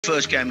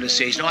First game of the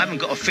season, I haven't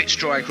got a fit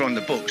striker on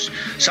the books.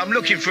 So I'm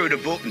looking through the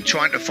book and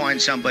trying to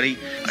find somebody.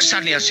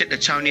 Suddenly I said to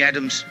Tony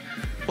Adams,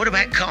 what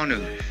about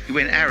Kanu? He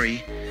went,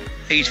 Harry,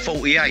 he's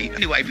 48.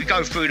 Anyway, we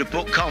go through the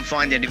book, can't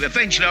find anything.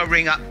 Eventually I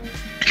ring up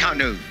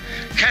Kanu.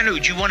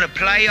 Kanu, do you want to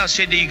play? I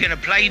said, are you going to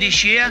play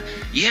this year?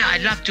 Yeah,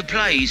 I'd love to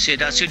play, he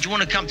said. I said, do you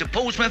want to come to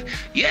Portsmouth?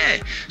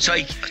 Yeah. So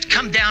he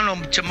come down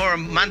on tomorrow,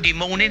 Monday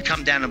morning,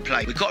 come down and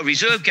play. We've got a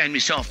reserve game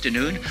this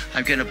afternoon.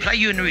 I'm going to play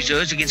you in the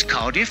reserves against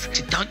Cardiff. I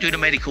said, don't do the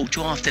medical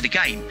till after the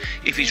game.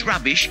 If he's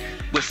rubbish,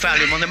 we'll foul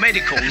him on the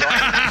medical,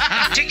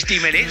 right? 60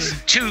 minutes,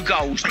 2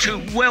 goals, 2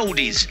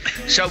 weldies.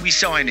 So we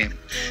sign him.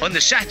 On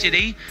the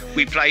Saturday,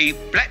 we play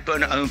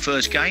Blackburn at home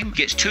first game,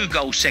 gets 2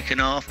 goals second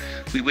half,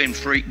 we win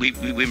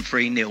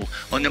 3-0.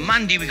 On the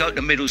Monday, we go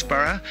to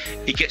Middlesbrough,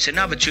 he gets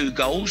another 2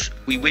 goals,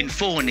 we win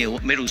 4-0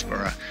 at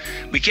Middlesbrough.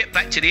 We get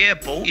back to the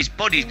airport, his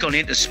body's gone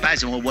into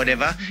spasm or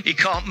whatever, he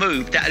can't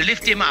move. That'll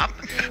lift him up,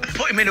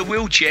 put him in a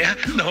wheelchair,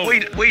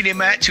 wheel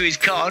him out to his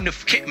car, and the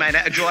kit man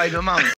had to drive him home.